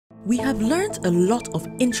We have learned a lot of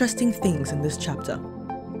interesting things in this chapter.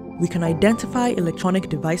 We can identify electronic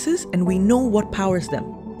devices and we know what powers them.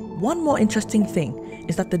 One more interesting thing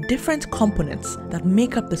is that the different components that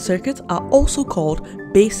make up the circuit are also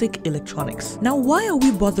called basic electronics. Now, why are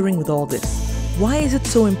we bothering with all this? Why is it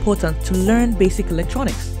so important to learn basic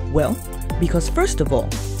electronics? Well, because first of all,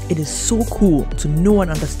 it is so cool to know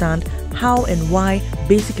and understand how and why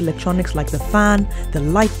basic electronics like the fan, the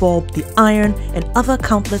light bulb, the iron, and other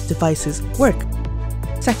countless devices work.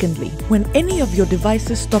 Secondly, when any of your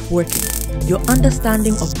devices stop working, your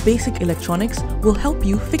understanding of basic electronics will help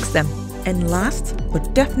you fix them. And last,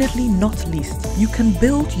 but definitely not least, you can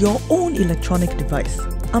build your own electronic device.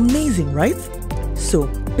 Amazing, right? So,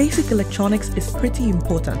 basic electronics is pretty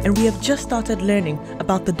important, and we have just started learning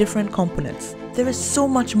about the different components. There is so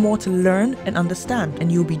much more to learn and understand, and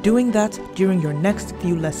you'll be doing that during your next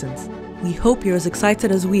few lessons. We hope you're as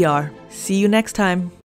excited as we are. See you next time!